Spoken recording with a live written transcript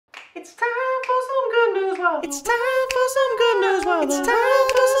It's time for some good news, Wallow. It's time for some good news, Wallow. It's time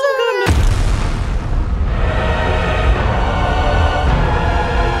for some good news.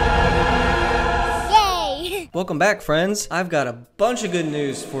 Yay! Welcome back, friends. I've got a bunch of good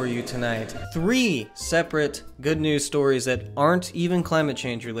news for you tonight. 3 separate good news stories that aren't even climate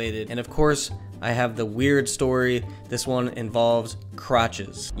change related. And of course, I have the weird story. This one involves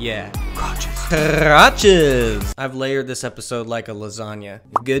crotches. Yeah, crotches. Crotches! I've layered this episode like a lasagna.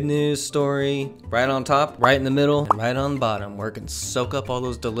 Good news story, right on top, right in the middle, and right on the bottom, where it can soak up all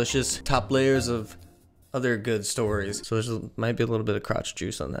those delicious top layers of other good stories. So might be a little bit of crotch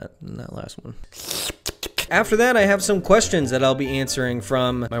juice on that last one. After that, I have some questions that I'll be answering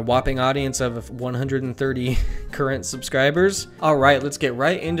from my whopping audience of 130 current subscribers. All right, let's get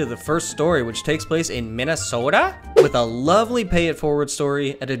right into the first story, which takes place in Minnesota with a lovely pay-it-forward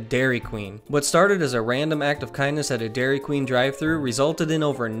story at a Dairy Queen. What started as a random act of kindness at a Dairy Queen drive-thru resulted in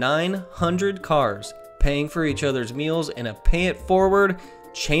over 900 cars paying for each other's meals in a pay-it-forward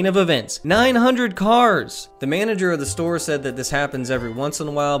chain of events. 900 cars! The manager of the store said that this happens every once in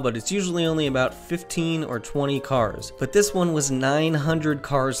a while, but it's usually only about 15 or 20 cars. But this one was 900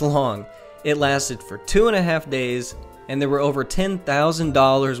 cars long. It lasted for 2.5 days, and there were over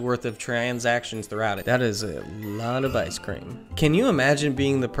 $10,000 worth of transactions throughout it. That is a lot of ice cream. Can you imagine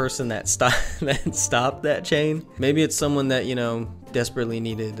being the person that stopped that chain? Maybe it's someone that, you know, desperately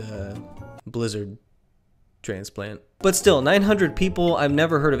needed a blizzard transplant. But still, 900 people, I've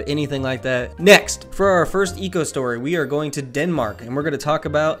never heard of anything like that. Next, for our first eco story, we are going to Denmark, and we're going to talk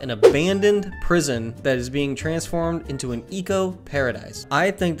about an abandoned prison that is being transformed into an eco paradise. I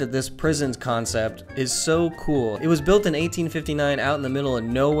think that this prison's concept is so cool. It was built in 1859 out in the middle of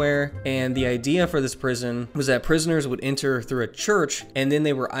nowhere, and the idea for this prison was that prisoners would enter through a church, and then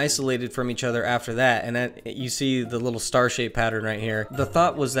they were isolated from each other after that, and that you see the little star-shaped pattern right here. The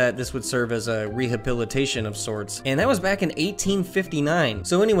thought was that this would serve as a rehabilitation of sorts, and that was back in 1859.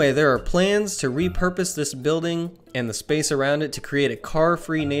 So anyway, there are plans to repurpose this building and the space around it to create a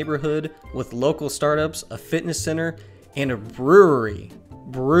car-free neighborhood with local startups, a fitness center, and a brewery.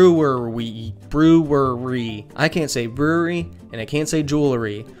 Brewery. I can't say brewery, and I can't say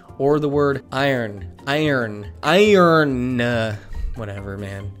jewelry, or the word iron. Whatever,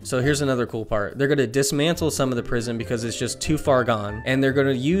 man. So here's another cool part. They're gonna dismantle some of the prison because it's just too far gone, and they're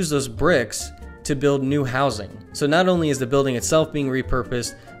gonna use those bricks to build new housing. So not only is the building itself being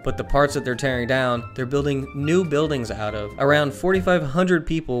repurposed, but the parts that they're tearing down, they're building new buildings out of. Around 4,500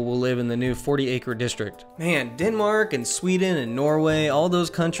 people will live in the new 40-acre district. Man, Denmark and Sweden and Norway, all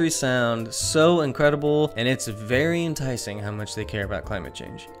those countries sound so incredible, and it's very enticing how much they care about climate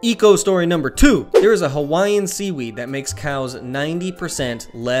change. Eco story number 2. There is a Hawaiian seaweed that makes cows 90%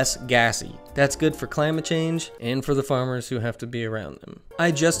 less gassy. That's good for climate change and for the farmers who have to be around them.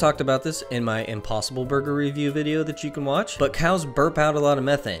 I just talked about this in my Impossible Burger review video that you can watch, but cows burp out a lot of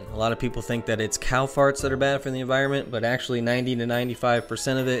methane. A lot of people think that it's cow farts that are bad for the environment, but actually 90 to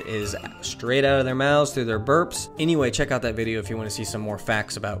 95% of it is straight out of their mouths through their burps. Anyway, check out that video if you want to see some more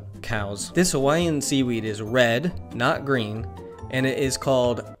facts about cows. This Hawaiian seaweed is red, not green, and it is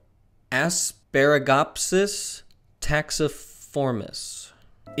called Asparagopsis taxiformis.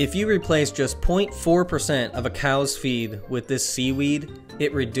 If you replace just 0.4% of a cow's feed with this seaweed,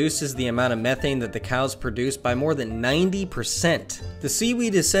 it reduces the amount of methane that the cows produce by more than 90%. The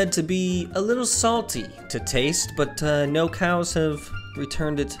seaweed is said to be a little salty to taste, but no cows have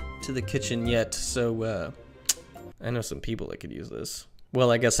returned it to the kitchen yet, so I know some people that could use this.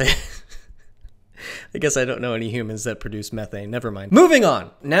 Well, I guess I don't know any humans that produce methane. Never mind. Moving on.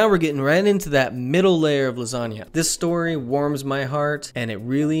 Now we're getting right into that middle layer of lasagna. This story warms my heart, and it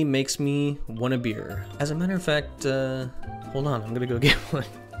really makes me want a beer. As a matter of fact, hold on. I'm gonna go get one.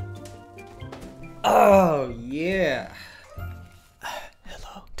 Oh, yeah.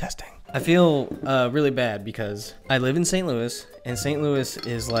 Hello. Testing. I feel really bad because I live in St. Louis, and St. Louis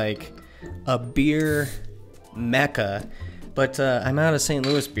is like a beer mecca. But I'm out of St.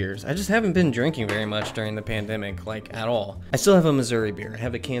 Louis beers. I just haven't been drinking very much during the pandemic, like at all. I still have a Missouri beer. I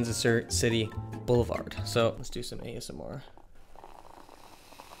have a Kansas City Boulevard. So let's do some ASMR.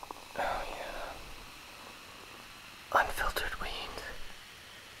 Oh yeah. Unfiltered weed.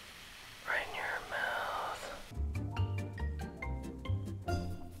 Right in your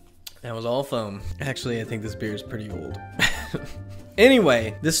mouth. That was all foam. Actually, I think this beer is pretty old.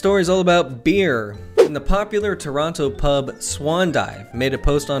 Anyway, this story is all about beer. And the popular Toronto pub Swan Dive made a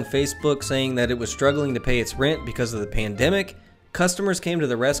post on Facebook saying that it was struggling to pay its rent because of the pandemic. Customers came to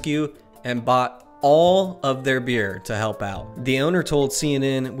the rescue and bought all of their beer to help out. The owner told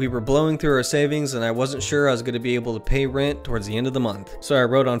CNN, "We were blowing through our savings and I wasn't sure I was going to be able to pay rent towards the end of the month. So I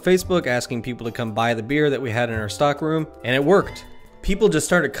wrote on Facebook asking people to come buy the beer that we had in our stockroom, and it worked. People just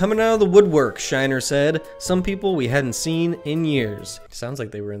started coming out of the woodwork," Shiner said. "Some people we hadn't seen in years." Sounds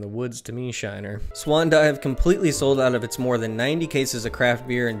like they were in the woods to me, Shiner. Swan Dive completely sold out of its more than 90 cases of craft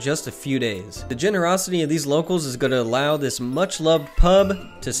beer in just a few days. The generosity of these locals is going to allow this much-loved pub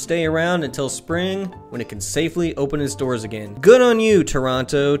to stay around until spring, when it can safely open its doors again. Good on you,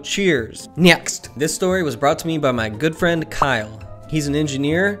 Toronto. Cheers. Next. This story was brought to me by my good friend Kyle. He's an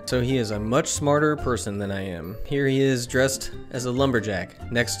engineer, so he is a much smarter person than I am. Here he is dressed as a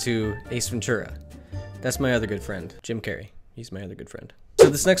lumberjack next to Ace Ventura. That's my other good friend, Jim Carrey. He's my other good friend. So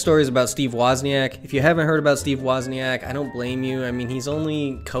this next story is about Steve Wozniak. If you haven't heard about Steve Wozniak, I don't blame you. I mean, he's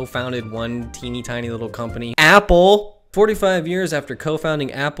only co-founded one teeny tiny little company, Apple. 45 years after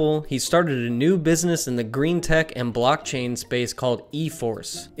co-founding Apple, he started a new business in the green tech and blockchain space called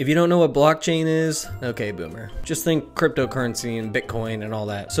eForce. If you don't know what blockchain is, okay, boomer. Just think cryptocurrency and Bitcoin and all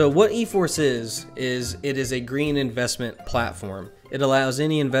that. So what eForce is it is a green investment platform. It allows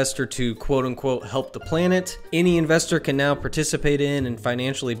any investor to quote-unquote help the planet. Any investor can now participate in and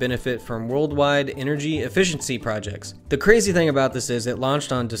financially benefit from worldwide energy efficiency projects. The crazy thing about this is it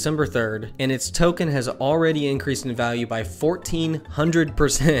launched on December 3rd, and its token has already increased in value by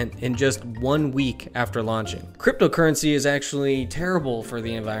 1,400% in just 1 week after launching. Cryptocurrency is actually terrible for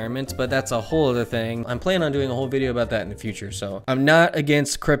the environment, but that's a whole other thing. I'm planning on doing a whole video about that in the future, so I'm not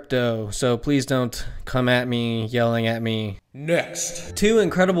against crypto, so please don't come at me yelling at me. Next. 2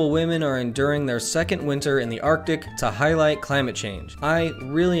 incredible women are enduring their second winter in the Arctic to highlight climate change. I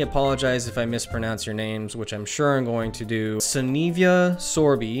really apologize if I mispronounce your names, which I'm sure I'm going to do. Sunniva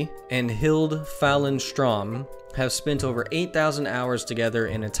Sorby and Hild Fallenstrom have spent over 8,000 hours together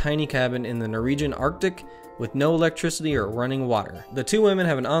in a tiny cabin in the Norwegian Arctic with no electricity or running water. The 2 women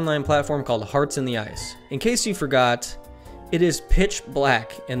have an online platform called Hearts in the Ice. In case you forgot, it is pitch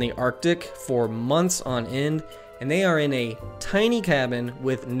black in the Arctic for months on end, and they are in a tiny cabin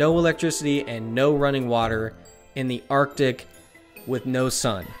with no electricity and no running water in the Arctic with no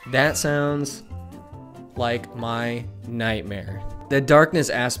sun. That sounds like my nightmare. The darkness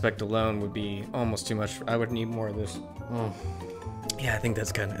aspect alone would be almost too much. I would need more of this. Oh. Yeah, I think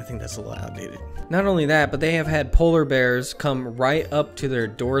that's a little outdated. Not only that, but they have had polar bears come right up to their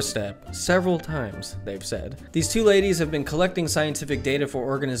doorstep several times, they've said. These 2 ladies have been collecting scientific data for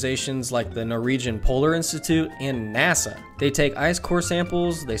organizations like the Norwegian Polar Institute and NASA. They take ice core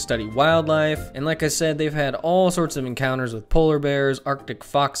samples, they study wildlife, and like I said, they've had all sorts of encounters with polar bears, Arctic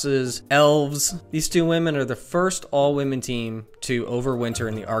foxes, elves. These 2 women are the first all-women team to overwinter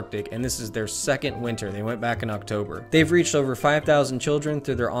in the Arctic, and this is their second winter. They went back in October. They've reached over 5,000 children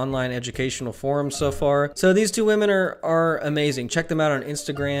through their online educational forums so far. So these 2 women are amazing. Check them out on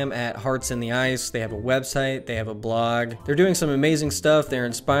Instagram at Hearts in the Ice. They have a website, they have a blog. They're doing some amazing stuff. They're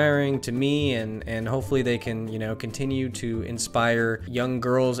inspiring to me, and hopefully they can, you know, continue to inspire young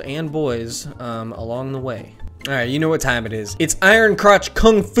girls and boys along the way. Alright, you know what time it is. It's Iron Crotch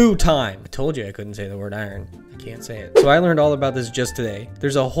Kung Fu time. I told you I couldn't say the word iron. Can't say it. So I learned all about this just today.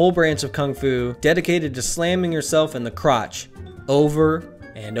 There's a whole branch of Kung Fu dedicated to slamming yourself in the crotch over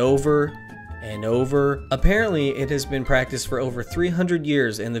and over and over. Apparently, it has been practiced for over 300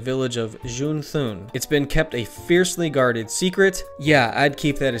 years in the village of Junthun. It's been kept a fiercely guarded secret. Yeah, I'd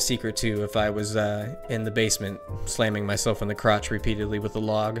keep that a secret too if I was in the basement slamming myself in the crotch repeatedly with a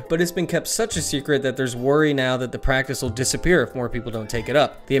log. But it's been kept such a secret that there's worry now that the practice will disappear if more people don't take it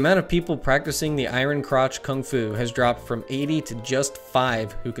up. The amount of people practicing the Iron Crotch Kung Fu has dropped from 80 to just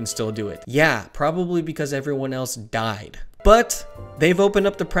 5 who can still do it. Yeah, probably because everyone else died. But they've opened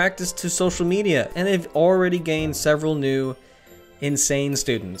up the practice to social media, and they've already gained several new insane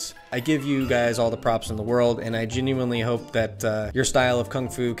students. I give you guys all the props in the world, and I genuinely hope that your style of Kung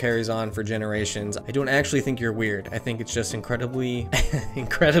Fu carries on for generations. I don't actually think you're weird. I think it's just incredibly,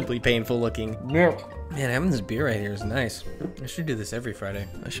 incredibly painful looking. Man, having this beer right here is nice. I should do this every Friday.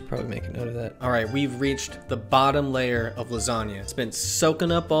 I should probably make a note of that. All right, we've reached the bottom layer of lasagna. It's been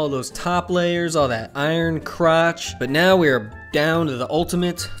soaking up all those top layers, all that iron crotch, but now we're down to the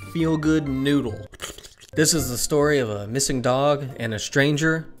ultimate feel-good noodle. This is the story of a missing dog and a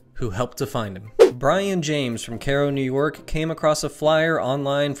stranger who helped to find him. Brian James from Cairo, New York came across a flyer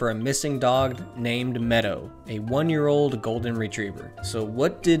online for a missing dog named Meadow, a 1-year-old golden retriever. So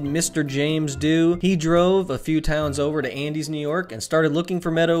what did Mr. James do? He drove a few towns over to Andes, New York and started looking for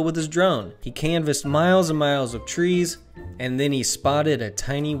Meadow with his drone. He canvassed miles and miles of trees, and then he spotted a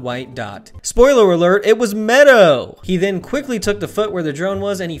tiny white dot. Spoiler alert, it was Meadow! He then quickly took the foot where the drone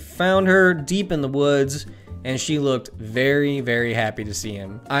was and he found her deep in the woods, and she looked very, very happy to see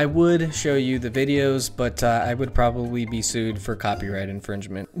him. I would show you the videos, but I would probably be sued for copyright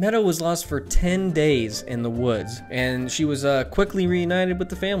infringement. Meadow was lost for 10 days in the woods, and she was quickly reunited with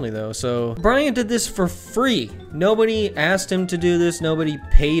the family though. So Brian did this for free. Nobody asked him to do this, nobody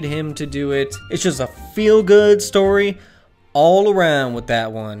paid him to do it. It's just a feel-good story all around with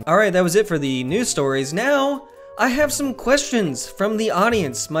that one. All right, that was it for the news stories. Now, I have some questions from the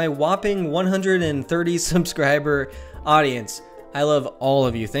audience, my whopping 130 subscriber audience. I love all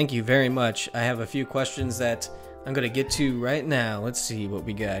of you. Thank you very much. I have a few questions that I'm gonna get to right now. Let's see what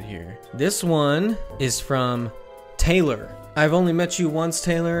we got here. This one is from Taylor. I've only met you once,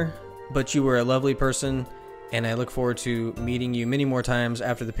 Taylor, but you were a lovely person, and I look forward to meeting you many more times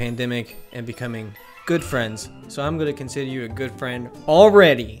after the pandemic and becoming good friends. So I'm gonna consider you a good friend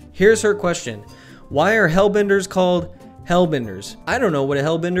already. Here's her question. Why are hellbenders called hellbenders? I don't know what a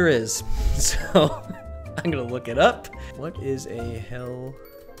hellbender is, so I'm gonna look it up. What is a hellbender?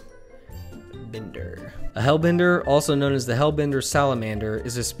 A hellbender, also known as the hellbender salamander,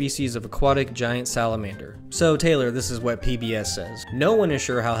 is a species of aquatic giant salamander. So Taylor, this is what PBS says. No one is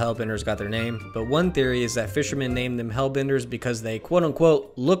sure how hellbenders got their name, but one theory is that fishermen named them hellbenders because they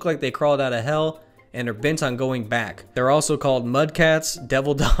quote-unquote look like they crawled out of hell and are bent on going back. They're also called mudcats,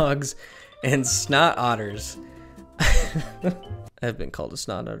 devil dogs, and snot otters. I've been called a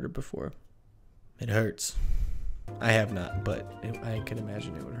snot otter before. It hurts. I have not, but I can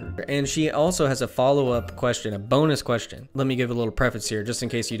imagine it would hurt. And she also has a follow-up question, a bonus question. Let me give a little preface here, just in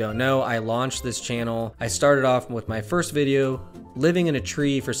case you don't know. I launched this channel. I started off with my first video, living in a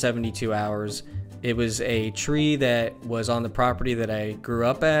tree for 72 hours. It was a tree that was on the property that I grew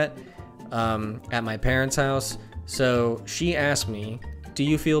up at my parents' house. So she asked me, do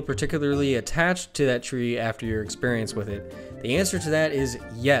you feel particularly attached to that tree after your experience with it? The answer to that is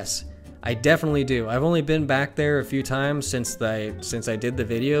yes, I definitely do. I've only been back there a few times since I did the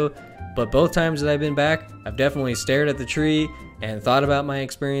video, but both times that I've been back, I've definitely stared at the tree and thought about my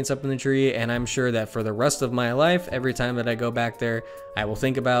experience up in the tree, and I'm sure that for the rest of my life, every time that I go back there, I will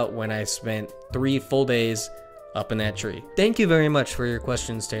think about when I spent 3 full days up in that tree. Thank you very much for your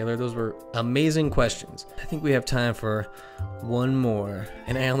questions, Taylor. Those were amazing questions. I think we have time for one more,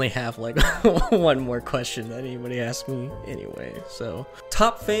 and I only have like one more question that anybody asked me anyway. So,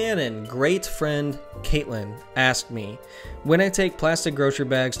 top fan and great friend Caitlin asked me, when I take plastic grocery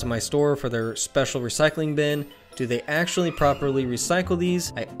bags to my store for their special recycling bin, do they actually properly recycle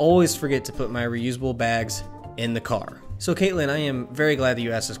these? I always forget to put my reusable bags in the car. So Caitlin, I am very glad that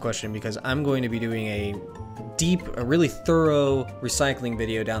you asked this question because I'm going to be doing a really thorough recycling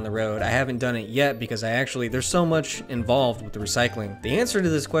video down the road. I haven't done it yet because there's so much involved with the recycling. The answer to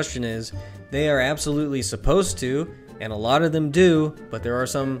this question is they are absolutely supposed to, and a lot of them do, but there are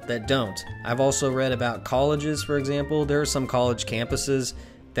some that don't. I've also read about colleges, for example. There are some college campuses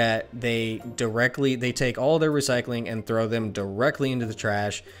that they take all their recycling and throw them directly into the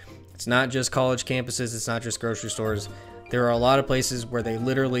trash. It's not just college campuses, it's not just grocery stores. There are a lot of places where they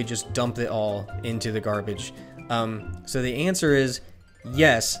literally just dump it all into the garbage. So the answer is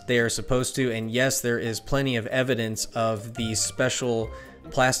yes, they are supposed to, and yes, there is plenty of evidence of these special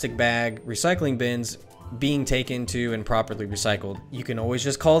plastic bag recycling bins being taken to and properly recycled. You can always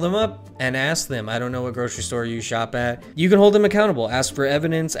just call them up and ask them. I don't know what grocery store you shop at. You can hold them accountable. Ask for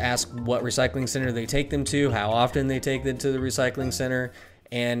evidence, ask what recycling center they take them to, how often they take them to the recycling center.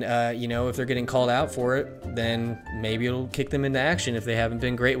 And, you know, if they're getting called out for it, then maybe it'll kick them into action if they haven't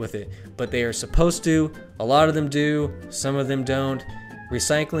been great with it. But they are supposed to. A lot of them do. Some of them don't.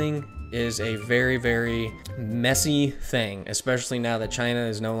 Recycling is a very, very messy thing, especially now that China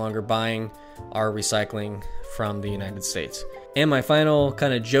is no longer buying our recycling from the United States. And my final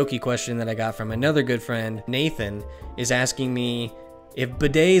kind of jokey question that I got from another good friend, Nathan, is asking me if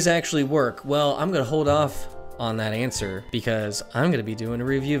bidets actually work. Well, I'm going to hold off on that answer because I'm going to be doing a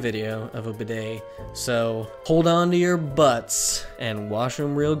review video of a bidet. So hold on to your butts and wash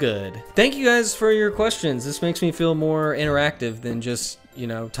them real good. Thank you guys for your questions. This makes me feel more interactive than just, you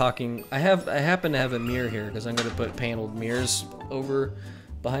know, talking. I happen to have a mirror here because I'm going to put paneled mirrors over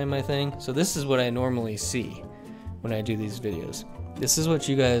behind my thing. So this is what I normally see when I do these videos. This is what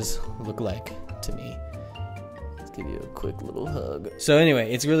you guys look like to me. Let's give you a quick little hug. So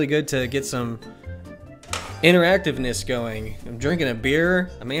anyway, it's really good to get some interactiveness going. I'm drinking a beer,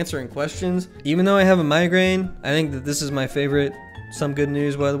 I'm answering questions. Even though I have a migraine, I think that this is my favorite Some Good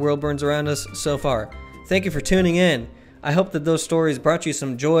News While the World Burns Around Us so far. Thank you for tuning in. I hope that those stories brought you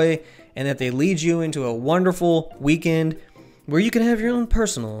some joy and that they lead you into a wonderful weekend where you can have your own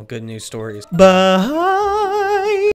personal good news stories. Bye!